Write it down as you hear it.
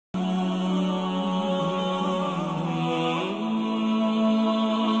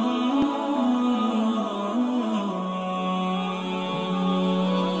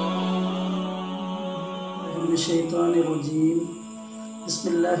الشيطان الرجيم بسم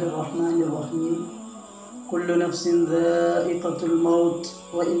الله الرحمن الرحيم كل نفس ذائقة الموت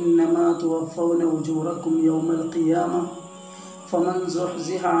وإنما توفون أجوركم يوم القيامة فمن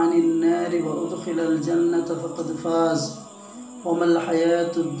زحزح عن النار وأدخل الجنة فقد فاز وما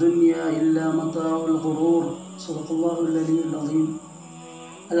الحياة الدنيا إلا متاع الغرور صدق الله العلي العظيم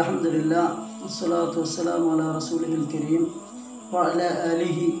الحمد لله والصلاة والسلام على رسوله الكريم وعلى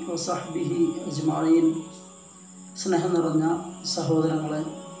آله وصحبه أجمعين. സ്നേഹം നിറഞ്ഞ സഹോദരങ്ങളെ,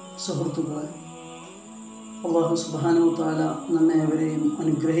 സുഹൃത്തുക്കളെ, അല്ലാഹു സുബ്ഹാനഹു വ തആല നമ്മെ ഏവരെയും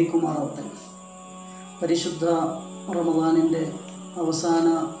അനുഗ്രഹിക്കുമാറാവട്ടെ. പരിശുദ്ധ റമദാനിൻ്റെ അവസാന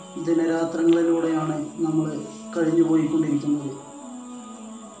ദിനരാത്രങ്ങളിലൂടെയാണ് നമ്മൾ കഴിഞ്ഞു പോയിക്കൊണ്ടിരിക്കുന്നത്.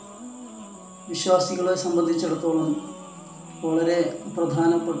 വിശ്വാസികളെ സംബന്ധിച്ചിടത്തോളം വളരെ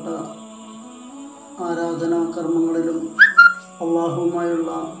പ്രധാനപ്പെട്ട ആരാധനാ കർമ്മങ്ങളിലും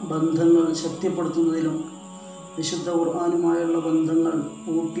അള്ളാഹുവുമായുള്ള ബന്ധങ്ങൾ ശക്തിപ്പെടുത്തുന്നതിലും വിശുദ്ധ ഖുർആനുമായുള്ള ബന്ധങ്ങൾ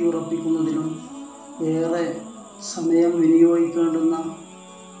ഊട്ടിയുറപ്പിക്കുന്നതിലും ഏറെ സമയം വിനിയോഗിക്കേണ്ടുന്ന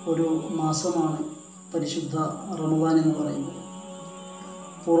ഒരു മാസമാണ് പരിശുദ്ധ റമദാൻ എന്ന് പറയുന്നത്.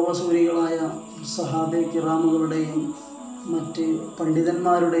 പൂർവസൂരികളായ സഹാബെ കിറാമുകളുടെയും മറ്റ്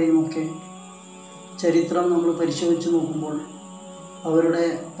പണ്ഡിതന്മാരുടെയും ഒക്കെ ചരിത്രം നമ്മൾ പരിശോധിച്ച് നോക്കുമ്പോൾ അവരുടെ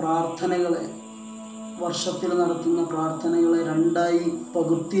പ്രാർത്ഥനകളെ, വർഷത്തിൽ നടത്തുന്ന പ്രാർത്ഥനകളെ രണ്ടായി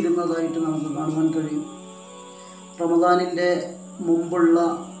പകുത്തിയിരുന്നതായിട്ട് നമുക്ക് കാണുവാൻ കഴിയും. റമദാനിൻ്റെ മുമ്പുള്ള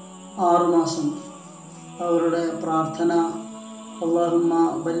 6 മാസം അവരുടെ പ്രാർത്ഥന അല്ലാഹുമ്മ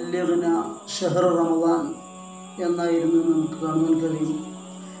ബല്ലിഗ്ന ഷഹ്റ റമദാൻ എന്നായിരുന്നു നമുക്ക് കാണുവാൻ കഴിയും.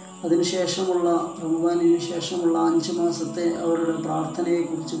 അതിനുശേഷമുള്ള റമദാനിന് ശേഷമുള്ള 5 മാസത്തെ അവരുടെ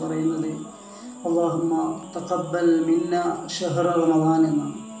പ്രാർത്ഥനയെക്കുറിച്ച് പറയുന്നത് അല്ലാഹുമ്മ തഖബ്ബൽ മിന്ന ഷഹ്റ റമദാൻ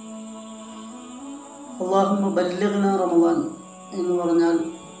എന്നാണ്. അല്ലാഹുമ്മ ബല്ലിഗ്ന റമദാൻ എന്ന് പറഞ്ഞാൽ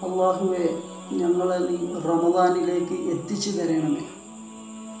അല്ലാഹുവേ ഞങ്ങളെ നീ റമദാനിലേക്ക് എത്തിച്ചു തരണമേ.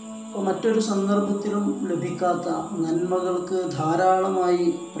 അപ്പോൾ മറ്റൊരു സന്ദർഭത്തിലും ലഭിക്കാത്ത നന്മകൾക്ക് ധാരാളമായി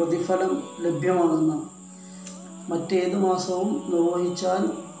പ്രതിഫലം ലഭ്യമാകുന്ന, മറ്റേത് മാസവും നിർവഹിച്ചാൽ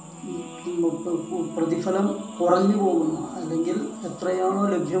പ്രതിഫലം കുറഞ്ഞു പോകുന്ന, അല്ലെങ്കിൽ എത്രയാണോ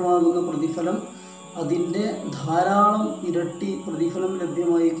ലഭ്യമാകുന്ന പ്രതിഫലം അതിൻ്റെ ധാരാളം ഇരട്ടി പ്രതിഫലം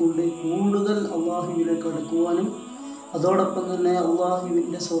ലഭ്യമായിക്കൊണ്ട് കൂടുതൽ അള്ളാഹുവിലേക്ക് അടുക്കുവാനും അതോടൊപ്പം തന്നെ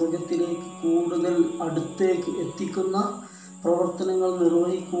അള്ളാഹുവിൻ്റെ സ്വർഗത്തിലേക്ക് കൂടുതൽ അടുത്തേക്ക് എത്തിക്കുന്ന പ്രവർത്തനങ്ങൾ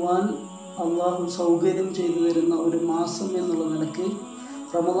നിർവഹിക്കുവാൻ അള്ളാഹു സൗകര്യം ചെയ്തു തരുന്ന ഒരു മാസം എന്നുള്ള നിലയ്ക്ക്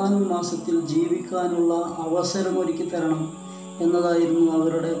റമദാൻ മാസത്തിൽ ജീവിക്കാനുള്ള അവസരമൊരുക്കി തരണം എന്നതായിരുന്നു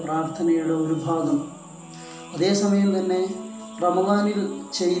അവരുടെ പ്രാർത്ഥനയുടെ ഒരു ഭാഗം. അതേസമയം തന്നെ റമദാനിൽ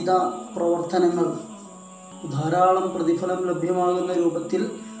ചെയ്ത പ്രവർത്തനങ്ങൾ, ധാരാളം പ്രതിഫലം ലഭ്യമാകുന്ന രൂപത്തിൽ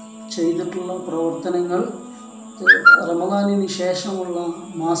ചെയ്തിട്ടുള്ള പ്രവർത്തനങ്ങൾ റമദാനിന് ശേഷമുള്ള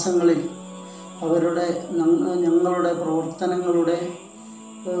മാസങ്ങളിൽ അവരുടെ ഞങ്ങളുടെ പ്രവർത്തനങ്ങളുടെ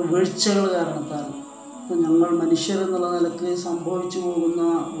വീഴ്ചകൾ കാരണത്താൽ, ഞങ്ങൾ മനുഷ്യരെന്നുള്ള നിലക്ക് സംഭവിച്ചു പോകുന്ന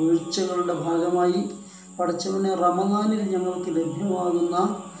വീഴ്ചകളുടെ ഭാഗമായി പടച്ചവനെ റമദാനിൽ ഞങ്ങൾക്ക് ലഭ്യമാകുന്ന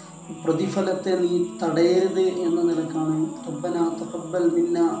പ്രതിഫലത്തെ നീ തടയരുത് എന്ന നിലക്കാണ് റബ്ബന തഖബ്ബൽ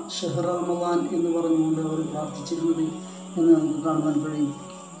മിന്ന ഷഹ്റ റമദാൻ എന്ന് പറഞ്ഞുകൊണ്ട് അവർ പ്രാർത്ഥിച്ചിരുന്നത് എന്ന് നമുക്ക് കാണുവാൻ കഴിയും.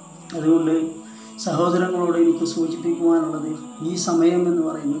 അതുകൊണ്ട് സഹോദരങ്ങളോട് എനിക്ക് സൂചിപ്പിക്കുവാനുള്ളത്, ഈ സമയം എന്ന്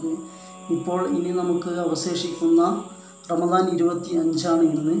പറയുന്നത് ഇപ്പോൾ ഇനി നമുക്ക് അവശേഷിക്കുന്ന റമദാൻ 25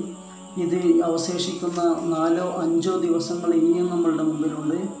 ഇന്ന്. ഇത് അവശേഷിക്കുന്ന 4-5 ദിവസങ്ങൾ ഇനിയും നമ്മളുടെ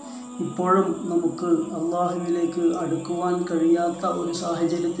മുമ്പിലുണ്ട്. ഇപ്പോഴും നമുക്ക് അള്ളാഹുവിലേക്ക് അടുക്കുവാൻ കഴിയാത്ത ഒരു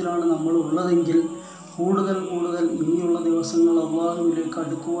സാഹചര്യത്തിലാണ് നമ്മൾ ഉള്ളതെങ്കിൽ കൂടുതൽ ഇനിയുള്ള ദിവസങ്ങൾ അള്ളാഹുവിലേക്ക്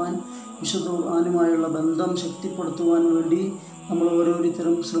അടുക്കുവാൻ, വിശുദ്ധ ഖുർആനുമായുള്ള ബന്ധം ശക്തിപ്പെടുത്തുവാൻ വേണ്ടി നമ്മൾ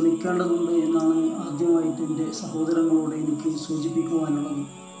ഓരോരുത്തരും ശ്രമിക്കേണ്ടതുണ്ട് എന്നാണ് ആദ്യമായിട്ട് എൻ്റെ സഹോദരങ്ങളോട് എനിക്ക് സൂചിപ്പിക്കുവാനുള്ളത്.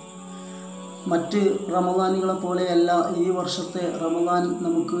 മറ്റ് റമദാനുകളെ പോലെയല്ല ഈ വർഷത്തെ റമദാൻ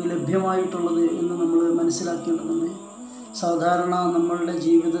നമുക്ക് ലഭ്യമായിട്ടുള്ളത് എന്ന് നമ്മൾ മനസ്സിലാക്കേണ്ടതുണ്ട്. സാധാരണ നമ്മളുടെ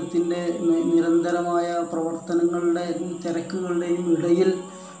ജീവിതത്തിൻ്റെ നിരന്തരമായ പ്രവർത്തനങ്ങളുടെ തിരക്കുകളുടെയും ഇടയിൽ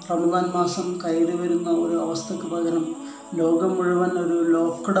റമദാൻ മാസം കയറി വരുന്ന ഒരു അവസ്ഥക്ക് പകരം ലോകം മുഴുവൻ ഒരു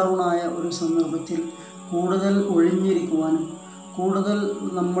ലോക്ക്ഡൗണായ ഒരു സന്ദർഭത്തിൽ കൂടുതൽ ഒഴിഞ്ഞിരിക്കുവാനും കൂടുതൽ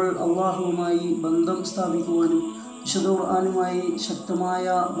നമ്മൾ അള്ളാഹുവുമായി ബന്ധം സ്ഥാപിക്കുവാനും വിശുദ്ധ ഖുർആനുമായി ശക്തമായ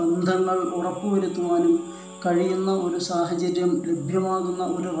ബന്ധങ്ങൾ ഉറപ്പുവരുത്തുവാനും കഴിയുന്ന ഒരു സാഹചര്യം ലഭ്യമാകുന്ന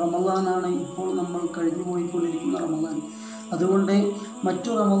ഒരു റമദാനാണ് ഇപ്പോൾ നമ്മൾ കഴിഞ്ഞു പോയിക്കൊണ്ടിരിക്കുന്ന റമദാൻ. അതുകൊണ്ട് മറ്റു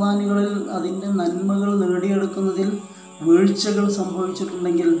റമദാനുകളിൽ അതിൻ്റെ നന്മകൾ നേടിയെടുക്കുന്നതിൽ വീഴ്ചകൾ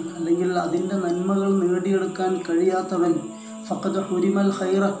സംഭവിച്ചിട്ടുണ്ടെങ്കിൽ, അല്ലെങ്കിൽ അതിൻ്റെ നന്മകൾ നേടിയെടുക്കാൻ കഴിയാത്തവൻ ഫഖദ് ഹുരിമൽ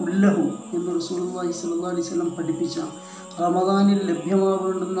ഖൈറ കുല്ലഹു എന്ന് റസൂലുള്ളാഹി സ്വല്ലല്ലാഹു അലൈഹി വസല്ലം പഠിപ്പിച്ച റമദാനിൽ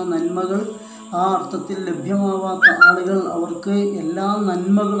ലഭ്യമാവേണ്ടുന്ന നന്മകൾ ആ അർത്ഥത്തിൽ ലഭ്യമാവാത്ത ആളുകൾ, അവർക്ക് എല്ലാ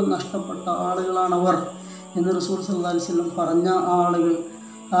നന്മകളും നഷ്ടപ്പെട്ട ആളുകളാണവർ എന്ന് റസൂൽ സല്ലല്ലാഹു അലൈഹി വസല്ലം പറഞ്ഞ ആളുകൾ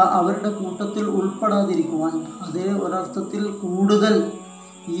അവരുടെ കൂട്ടത്തിൽ ഉൾപ്പെടാതിരിക്കുവാൻ, അതേ ഒരർത്ഥത്തിൽ കൂടുതൽ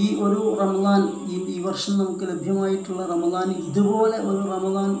ഈ ഒരു റമദാൻ, ഈ വർഷം നമുക്ക് ലഭ്യമായിട്ടുള്ള റമദാൻ, ഇതുപോലെ ഒരു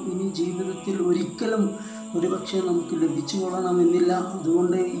റമദാൻ ഇനി ജീവിതത്തിൽ ഒരിക്കലും ഒരുപക്ഷെ നമുക്ക് ലഭിച്ചു കൊള്ളണമെന്നില്ല.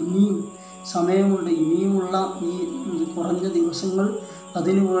 അതുകൊണ്ട് ഇനിയും സമയമുണ്ട്. ഇനിയുമുള്ള ഈ കുറഞ്ഞ ദിവസങ്ങൾ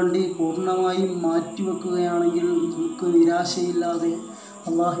അതിനു വേണ്ടി പൂർണ്ണമായും മാറ്റിവെക്കുകയാണെങ്കിൽ നമുക്ക് നിരാശയില്ലാതെ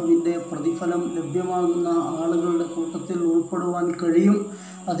അള്ളാഹുവിൻ്റെ പ്രതിഫലം ലഭ്യമാകുന്ന ആളുകളുടെ കൂട്ടത്തിൽ ഉൾപ്പെടുവാൻ കഴിയും.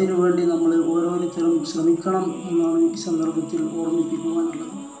 അതിനുവേണ്ടി നമ്മൾ ഓരോരുത്തരും ശ്രമിക്കണം എന്നാണ് ഈ സന്ദർഭത്തിൽ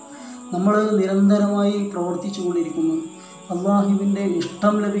ഓർമ്മിപ്പിക്കുവാനുള്ളത്. നമ്മൾ നിരന്തരമായി പ്രവർത്തിച്ചു കൊണ്ടിരിക്കുന്നു. അള്ളാഹുവിൻ്റെ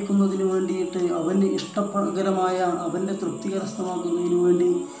ഇഷ്ടം ലഭിക്കുന്നതിന് വേണ്ടിയിട്ട്, അവന് ഇഷ്ടകരമായ, അവൻ്റെ തൃപ്തി കരസ്ഥമാക്കുന്നതിന് വേണ്ടി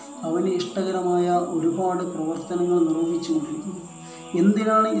അവന് ഇഷ്ടകരമായ ഒരുപാട് പ്രവർത്തനങ്ങൾ നിർവഹിച്ചു കൊണ്ടിരിക്കുന്നു.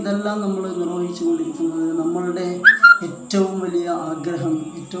 എന്തിനാണ് ഇതെല്ലാം നമ്മൾ നിർവഹിച്ചു കൊണ്ടിരിക്കുന്നത്? നമ്മളുടെ ഏറ്റവും വലിയ ആഗ്രഹം,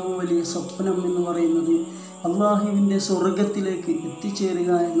 ഏറ്റവും വലിയ സ്വപ്നം എന്ന് പറയുന്നത് അള്ളാഹുവിൻ്റെ സ്വർഗത്തിലേക്ക്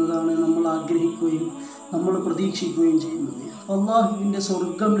എത്തിച്ചേരുക എന്നതാണ് നമ്മൾ ആഗ്രഹിക്കുകയും നമ്മൾ പ്രതീക്ഷിക്കുകയും ചെയ്യുന്നത്. അള്ളാഹുവിൻ്റെ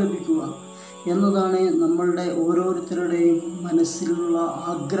സ്വർഗം ലഭിക്കുക എന്നതാണ് നമ്മളുടെ ഓരോരുത്തരുടെയും മനസ്സിലുള്ള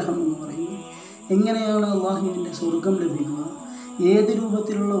ആഗ്രഹം എന്ന് പറയുന്നത്. എങ്ങനെയാണ് അള്ളാഹുവിൻ്റെ സ്വർഗം ലഭിക്കുക? ഏത്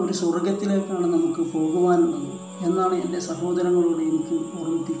രൂപത്തിലുള്ള ഒരു സ്വർഗത്തിലേക്കാണ് നമുക്ക് പോകുവാനുള്ളത് എന്നാണ് എൻ്റെ സഹോദരങ്ങളോട് എനിക്ക്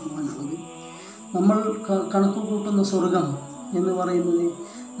ഓർമ്മിപ്പിക്കുവാനുള്ളത്. നമ്മൾ കണക്ക് കൂട്ടുന്ന സ്വർഗം എന്ന് പറയുന്നത്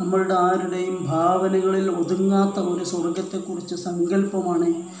നമ്മളുടെ ആരുടെയും ഭാവനകളിൽ ഒതുങ്ങാത്ത ഒരു സ്വർഗത്തെക്കുറിച്ച് സങ്കല്പമാണ്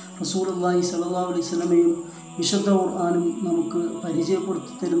റസൂലുള്ളാഹി സ്വല്ലല്ലാഹു അലൈഹി വസല്ലമയും വിശുദ്ധ ഖുർആനും നമുക്ക്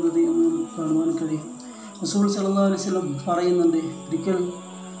പരിചയപ്പെടുത്തി തരുന്നത് എന്ന് നമുക്ക് കാണുവാൻ കഴിയും. റസൂൽ സ്വല്ലല്ലാഹു അലൈഹി വസല്ലം പറയുന്നുണ്ട്, ഒരിക്കൽ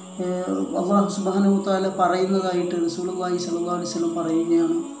അല്ലാഹു സുബ്ഹാനഹു വ തആല പറയുന്നതായിട്ട് റസൂലുള്ളാഹി സ്വല്ലല്ലാഹു അലൈഹി വസല്ലം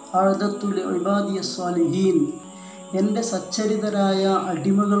പറയുകയാണ്, അഅദത്തു ലിഇബാദിയസ് സാലിഹീൻ, എൻ്റെ സച്ചരിതരായ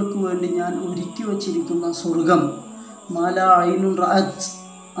അടിമകൾക്ക് വേണ്ടി ഞാൻ ഒരുക്കി വച്ചിരിക്കുന്ന സ്വർഗം, മാലാ ഐനുൻ റഅത്ത്,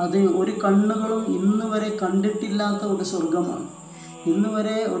 അത് ഒരു കണ്ണുകളും ഇന്ന് വരെ കണ്ടിട്ടില്ലാത്ത ഒരു സ്വർഗമാണ്. ഇന്ന്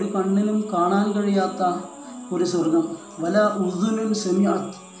വരെ ഒരു കണ്ണിനും കാണാൻ കഴിയാത്ത ഒരു സ്വർഗം. വല ഉദുനുൻ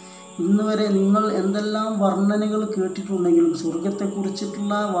സമിഅത്ത്, ഇന്ന് വരെ നിങ്ങൾ എന്തെല്ലാം വർണ്ണനകൾ കേട്ടിട്ടുണ്ടെങ്കിലും,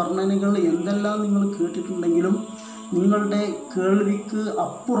 സ്വർഗത്തെക്കുറിച്ചിട്ടുള്ള വർണ്ണനകൾ എന്തെല്ലാം നിങ്ങൾ കേട്ടിട്ടുണ്ടെങ്കിലും, നിങ്ങളുടെ കേൾവിക്ക്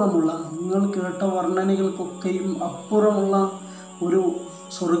അപ്പുറമുള്ള, നിങ്ങൾ കേട്ട വർണ്ണനകൾക്കൊക്കെയും അപ്പുറമുള്ള ഒരു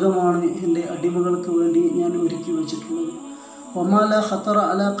സ്വർഗമാണ് എൻ്റെ അടിമകൾക്ക് വേണ്ടി ഞാൻ ഒരുക്കി വച്ചിട്ടുള്ളത്. ഒമാല ഖത്തറ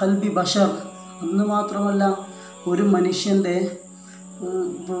അല ഖൽബി ബഷർ, അന്ന് മാത്രമല്ല ഒരു മനുഷ്യൻ്റെ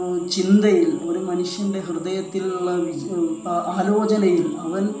ചിന്തയിൽ, ഒരു മനുഷ്യൻ്റെ ഹൃദയത്തിലുള്ള ആലോചനയിൽ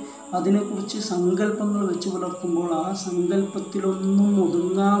അവൻ അതിനെക്കുറിച്ച് സങ്കല്പങ്ങൾ വെച്ച് പുലർത്തുമ്പോൾ ആ സങ്കല്പത്തിലൊന്നും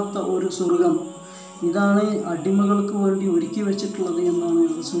ഒതുങ്ങാത്ത ഒരു സ്വർഗം, ഇതാണ് അടിമകൾക്ക് വേണ്ടി ഒരുക്കി വെച്ചിട്ടുള്ളത് എന്നാണ്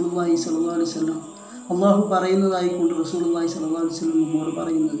റസൂലുള്ളാഹി സ്വല്ലല്ലാഹു അലൈഹി വസല്ലം അള്ളാഹു പറയുന്നതായിക്കൊണ്ട് റസൂലുള്ളാഹി സ്വല്ലല്ലാഹു അലൈഹി വസല്ലം നമ്മോട്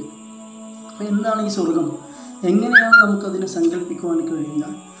പറയുന്നത്. അപ്പോൾ എന്താണ് ഈ സ്വർഗം? എങ്ങനെയാണ് നമുക്കതിനെ സങ്കല്പിക്കുവാൻ കഴിയുക?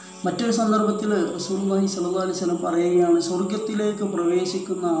 മറ്റൊരു സന്ദർഭത്തിൽ റസൂലുള്ളാഹി സ്വല്ലല്ലാഹു അലൈഹി വസല്ലം പറയുകയാണ്, സ്വർഗത്തിലേക്ക്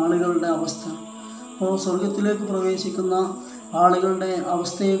പ്രവേശിക്കുന്ന ആളുകളുടെ അവസ്ഥ. അപ്പോൾ സ്വർഗത്തിലേക്ക് പ്രവേശിക്കുന്ന ആളുകളുടെ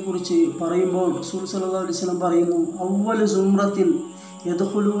അവസ്ഥയെക്കുറിച്ച് പറയുമ്പോൾ റസൂൽ സ്വല്ലല്ലാഹു അലൈഹി വസല്ലം പറയുന്നു, അവ്വലു സുംറത്തിൻ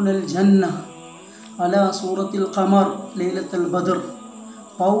യദ്ഖുലൂനൽ ജന്ന അലാ സൂറത്തിൽ ഖമർ ലൈലത്തുൽ ബദർ,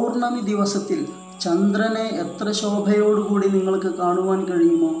 പൗർണമി ദിവസത്തിൽ ചന്ദ്രനെ എത്ര ശോഭയോടുകൂടി നിങ്ങൾക്ക് കാണുവാൻ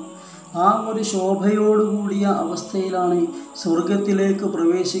കഴിയുമോ ആ ഒരു ശോഭയോടുകൂടിയ അവസ്ഥയിലാണ് സ്വർഗത്തിലേക്ക്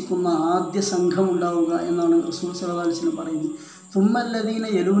പ്രവേശിക്കുന്ന ആദ്യ സംഘം ഉണ്ടാവുക എന്നാണ് റസൂൽ സ്വല്ലല്ലാഹു അലൈഹി വസല്ലം പറയുന്നത്. തുമ്മല്ലദീന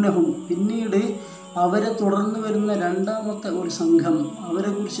യലൂനഹും, പിന്നീട് അവരെ തുടർന്ന് വരുന്ന രണ്ടാമത്തെ ഒരു സംഘം, അവരെ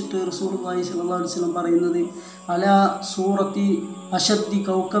കുറിച്ചിട്ട് റസൂലുള്ളാഹി സ്വല്ലല്ലാഹു അലൈഹി വസല്ലം പറയുന്നത്, അലാ സൂറത്തി അശദ്ദി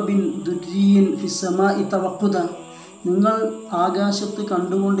കൗകബിൻ ദുർരിയിൻ ഫിസ്സമാഇ തവഖുദ, നിങ്ങൾ ആകാശത്ത്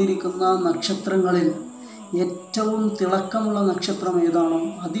കണ്ടുകൊണ്ടിരിക്കുന്ന നക്ഷത്രങ്ങളിൽ ഏറ്റവും തിളക്കമുള്ള നക്ഷത്രം ഏതാണോ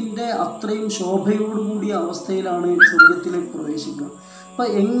അതിൻ്റെ അത്രയും ശോഭയോടുകൂടിയ അവസ്ഥയിലാണ് സ്വർഗത്തിലേക്ക് പ്രവേശിക്കുക. അപ്പോൾ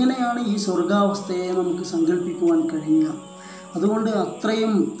എങ്ങനെയാണ് ഈ സ്വർഗാവസ്ഥയെ നമുക്ക് സങ്കല്പിക്കുവാൻ കഴിയുക? അതുകൊണ്ട്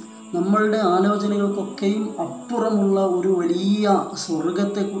അത്രയും നമ്മളുടെ ആലോചനകൾക്കൊക്കെയും അപ്പുറമുള്ള ഒരു വലിയ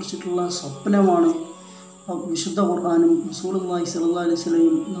സ്വർഗത്തെക്കുറിച്ചിട്ടുള്ള സ്വപ്നമാണ് വിശുദ്ധ ഖുർആനും റസൂലുള്ളാഹി സ്വല്ലല്ലാഹു അലൈഹി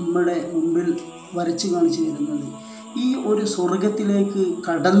വസല്ലം നമ്മുടെ മുമ്പിൽ വരച്ച് കാണിച്ചു തരുന്നത്. ഈ ഒരു സ്വർഗത്തിലേക്ക്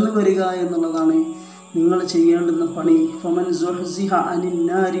കടന്നു വരിക എന്നുള്ളതാണ് നിങ്ങൾ ചെയ്യേണ്ടുന്ന പണി. ഫമൻ സുഹ്സിഹ അനിൻ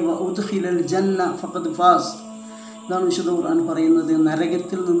നാരി വ ഉദ്ഖിലൽ ജന്ന ഫഖദ് ഫാസ്, ഇതാണ് വിശുദ്ധ ഖുർആൻ പറയുന്നത്.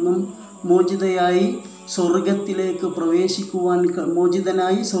 നരകത്തിൽ നിന്നും മോചിതനായി സ്വർഗത്തിലേക്ക്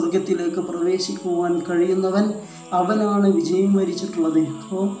പ്രവേശിക്കുവാൻ കഴിയുന്നവൻ അവനാണ് വിജയം വരിച്ചിട്ടുള്ളത്.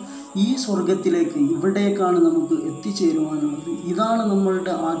 അപ്പോൾ ഈ സ്വർഗത്തിലേക്ക്, ഇവിടേക്കാണ് നമുക്ക് എത്തിച്ചേരുവാനുള്ളത്. ഇതാണ്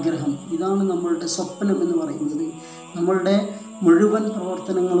നമ്മളുടെ ആഗ്രഹം, ഇതാണ് നമ്മളുടെ സ്വപ്നം എന്ന് പറയുന്നത്. നമ്മളുടെ മുഴുവൻ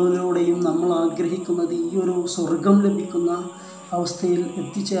പ്രവർത്തനങ്ങളിലൂടെയും നമ്മൾ ആഗ്രഹിക്കുന്നത് ഈ ഒരു സ്വർഗം ലഭിക്കുന്ന അവസ്ഥയിൽ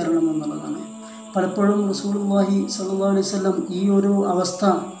എത്തിച്ചേരണമെന്നുള്ളതാണ്. പലപ്പോഴും റസൂലുള്ളാഹി സ്വല്ലല്ലാഹു അലൈഹി വസല്ലം ഈ ഒരു അവസ്ഥ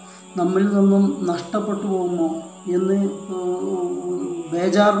നമ്മിൽ നിന്നും നഷ്ടപ്പെട്ടു പോകുമോ എന്ന്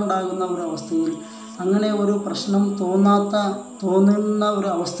ബേജാറുണ്ടാകുന്ന ഒരവസ്ഥയിൽ, അങ്ങനെ ഒരു പ്രശ്നം തോന്നുന്ന ഒരു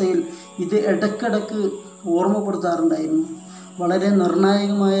അവസ്ഥയിൽ ഇത് ഇടയ്ക്കിടയ്ക്ക് ഓർമ്മപ്പെടുത്താറുണ്ടായിരുന്നു. വളരെ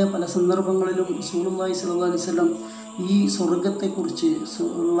നിർണായകമായ പല സന്ദർഭങ്ങളിലും റസൂലുള്ളാഹി സ്വല്ലല്ലാഹു അലൈഹി വസല്ലം ഈ സ്വർഗത്തെക്കുറിച്ച്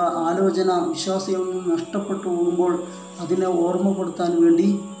ഉള്ള ആലോചന വിശ്വാസികളിൽ നിന്ന് നഷ്ടപ്പെട്ടു പോകുമ്പോൾ അതിനെ ഓർമ്മപ്പെടുത്താൻ വേണ്ടി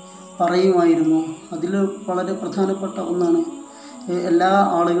പറയുമായിരുന്നു. അതിൽ വളരെ പ്രധാനപ്പെട്ട ഒന്നാണ്, എല്ലാ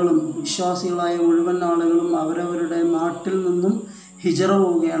ആളുകളും, വിശ്വാസികളായ മുഴുവൻ ആളുകളും അവരവരുടെ നാട്ടിൽ നിന്നും ഹിജറ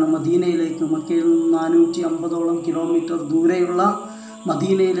പോവുകയാണ് മദീനയിലേക്ക്. മക്കയിൽ നിന്ന് 450ഓളം കിലോമീറ്റർ ദൂരെയുള്ള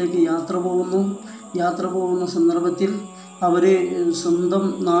മദീനയിലേക്ക് യാത്ര പോകുന്ന സന്ദർഭത്തിൽ അവർ സ്വന്തം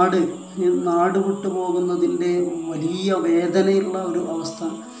നാട് വിട്ടു പോകുന്നതിൻ്റെ വലിയ വേദനയുള്ള ഒരു അവസ്ഥ,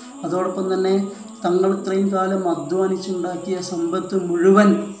 അതോടൊപ്പം തന്നെ തങ്ങൾ ഇത്രയും കാലം അധ്വാനിച്ചുണ്ടാക്കിയ സമ്പത്ത് മുഴുവൻ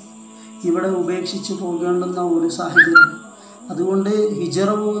ഇവിടെ ഉപേക്ഷിച്ച് പോകേണ്ടുന്ന ഒരു സാഹചര്യം. അതുകൊണ്ട് ഹിജറ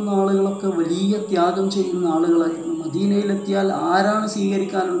പോകുന്ന ആളുകളൊക്കെ വലിയ ത്യാഗം ചെയ്യുന്ന ആളുകളായിരുന്നു. മദീനയിലെത്തിയാൽ ആരാണ്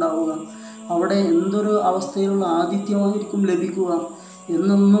സ്വീകരിക്കാനുണ്ടാവുക, അവിടെ എന്തൊരു അവസ്ഥയിലുള്ള ആതിഥ്യമായിരിക്കും ലഭിക്കുക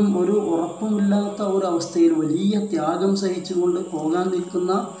എന്നൊന്നും ഒരു ഉറപ്പുമില്ലാത്ത ഒരവസ്ഥയിൽ വലിയ ത്യാഗം സഹിച്ചുകൊണ്ട് പോകാൻ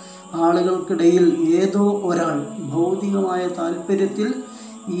നിൽക്കുന്ന ആളുകൾക്കിടയിൽ ഏതോ ഒരാൾ ഭൗതികമായ താല്പര്യത്തിൽ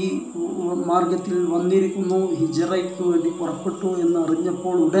ഈ മാർഗത്തിൽ വന്നിരിക്കുന്നു, ഹിജറയ്ക്ക് വേണ്ടി പുറപ്പെട്ടു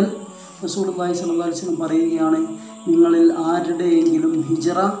എന്നറിഞ്ഞപ്പോൾ ഉടൻ റസൂലുള്ളാഹി സ്വല്ലല്ലാഹു അലൈഹി വസല്ലം പറയുകയാണ്, നിങ്ങളിൽ ആരുടെയെങ്കിലും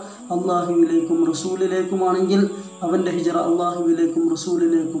ഹിജറ അള്ളാഹുവിലേക്കും റസൂലിലേക്കുമാണെങ്കിൽ അവൻ്റെ ഹിജറ അള്ളാഹുവിലേക്കും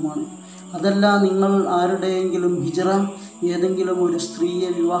റസൂലിലേക്കുമാണ്. അതല്ല, നിങ്ങൾ ആരുടെയെങ്കിലും ഹിജറ ഏതെങ്കിലും ഒരു സ്ത്രീയെ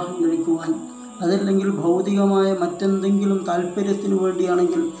വിവാഹം കഴിക്കുവാൻ, അതല്ലെങ്കിൽ ഭൗതികമായ മറ്റെന്തെങ്കിലും താല്പര്യത്തിന്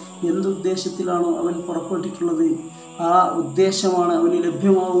വേണ്ടിയാണെങ്കിൽ എന്തുദ്ദേശത്തിലാണോ അവൻ പുറപ്പെട്ടിട്ടുള്ളത് ആ ഉദ്ദേശമാണ് അവന്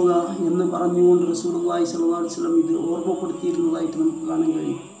ലഭ്യമാവുക എന്ന് പറഞ്ഞുകൊണ്ട് റസൂലുള്ളാഹി സ്വല്ലല്ലാഹു അലൈഹി വസല്ലം ഇത് ഓർമ്മപ്പെടുത്തിയിരുന്നതായിട്ട് നമുക്ക് കാണാൻ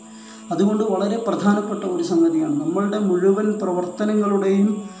കഴിയും. അതുകൊണ്ട് വളരെ പ്രധാനപ്പെട്ട ഒരു സംഗതിയാണ്, നമ്മളുടെ മുഴുവൻ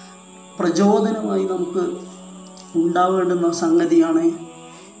പ്രവർത്തനങ്ങളുടെയും പ്രചോദനമായി നമുക്ക് ഉണ്ടാവേണ്ടുന്ന സംഗതിയാണ്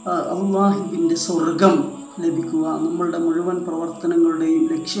അള്ളാഹുവിൻ്റെ സ്വർഗം ലഭിക്കുക. നമ്മളുടെ മുഴുവൻ പ്രവർത്തനങ്ങളുടെയും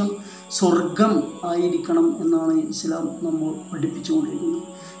ലക്ഷ്യം സ്വർഗം ആയിരിക്കണം എന്നാണ് ഇസ്ലാം നമ്മൾ പഠിപ്പിച്ചുകൊണ്ടിരിക്കുന്നത്.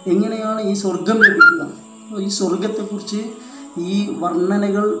 എങ്ങനെയാണ് ഈ സ്വർഗം ലഭിക്കുക? ഈ സ്വർഗത്തെക്കുറിച്ച് ഈ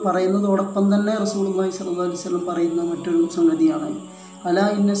വർണ്ണനകൾ പറയുന്നതോടൊപ്പം തന്നെ റസൂലുള്ളാഹി സ്വല്ലല്ലാഹു അലൈഹി വസല്ലം പറയുന്ന മറ്റൊരു സംഗതിയാണ്, അലാ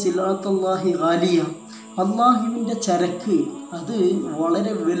ഇന്ന സിലാത്തല്ലാഹി ഗാലിയ, അള്ളാഹുവിൻ്റെ ചരക്ക് അത്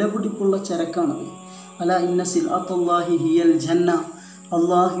വളരെ വിലപിടിപ്പുള്ള ചരക്കാണത്. അലാ ഇന്ന സിലാത്തല്ലാഹി ഹിയൽ ജന്ന,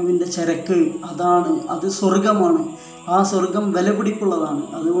 അള്ളാഹുവിൻ്റെ ചരക്ക് അത് സ്വർഗമാണ്. ആ സ്വർഗം വിലപിടിപ്പുള്ളതാണ്.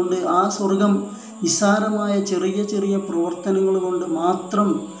 അതുകൊണ്ട് ആ സ്വർഗം നിസ്സാരമായ ചെറിയ ചെറിയ പ്രവർത്തനങ്ങൾ കൊണ്ട് മാത്രം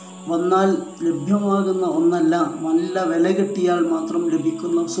വന്നാൽ ലഭ്യമാകുന്ന ഒന്നല്ല, നല്ല വില കിട്ടിയാൽ മാത്രം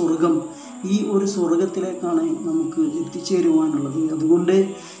ലഭിക്കുന്ന സ്വർഗം. ഈ ഒരു സ്വർഗത്തിലേക്കാണ് നമുക്ക് എത്തിച്ചേരുവാനുള്ളത്. അതുകൊണ്ട്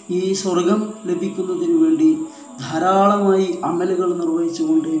ഈ സ്വർഗം ലഭിക്കുന്നതിന് വേണ്ടി ധാരാളമായി അമലുകൾ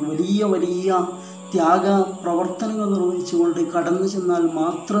നിർവഹിച്ചുകൊണ്ട്, വലിയ വലിയ ത്യാഗ പ്രവർത്തനങ്ങൾ നിർവഹിച്ചുകൊണ്ട് കടന്നു ചെന്നാൽ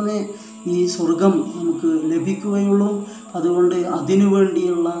മാത്രമേ ഈ സ്വർഗം നമുക്ക് ലഭിക്കുകയുള്ളൂ. അതുകൊണ്ട് അതിനു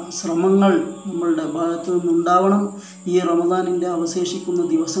വേണ്ടിയുള്ള ശ്രമങ്ങൾ നമ്മളുടെ ഭാഗത്തു നിന്നുണ്ടാവണം. ഈ റമദാനിൻ്റെ അവശേഷിക്കുന്ന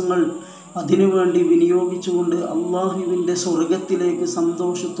ദിവസങ്ങൾ അതിനുവേണ്ടി വിനിയോഗിച്ചുകൊണ്ട് അള്ളാഹുവിൻ്റെ സ്വർഗത്തിലേക്ക്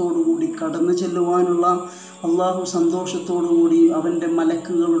സന്തോഷത്തോടുകൂടി കടന്നു ചെല്ലുവാനുള്ള, അള്ളാഹു സന്തോഷത്തോടുകൂടി അവൻ്റെ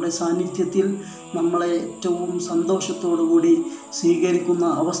മലക്കുകളുടെ സാന്നിധ്യത്തിൽ നമ്മളെ ഏറ്റവും സന്തോഷത്തോടുകൂടി സ്വീകരിക്കുന്ന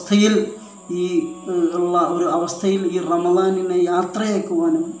അവസ്ഥയിൽ ഒരു അവസ്ഥയിൽ ഈ റമദാനിനെ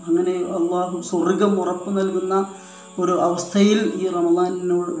യാത്രയാക്കുവാനും, അങ്ങനെ അള്ളാഹു സ്വർഗം ഉറപ്പു നൽകുന്ന ഒരു അവസ്ഥയിൽ ഈ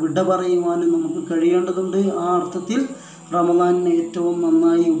റമദാനിനോട് വിട പറയുവാനും നമുക്ക് കഴിയേണ്ടതുണ്ട്. ആ അർത്ഥത്തിൽ റമദാനിനെ ഏറ്റവും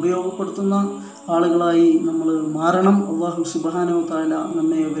നന്നായി ഉപയോഗപ്പെടുത്തുന്ന ആളുകളായി നമ്മൾ മാറണം. അള്ളാഹു സുബ്ഹാനഹു വ തആല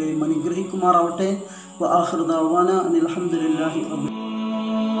നമ്മെ അനുഗ്രഹിക്കുമാറാവട്ടെ. വ ആഖിറു ദഅവാന അനിൽ ഹംദുലില്ലാഹി റബ്ബിൽ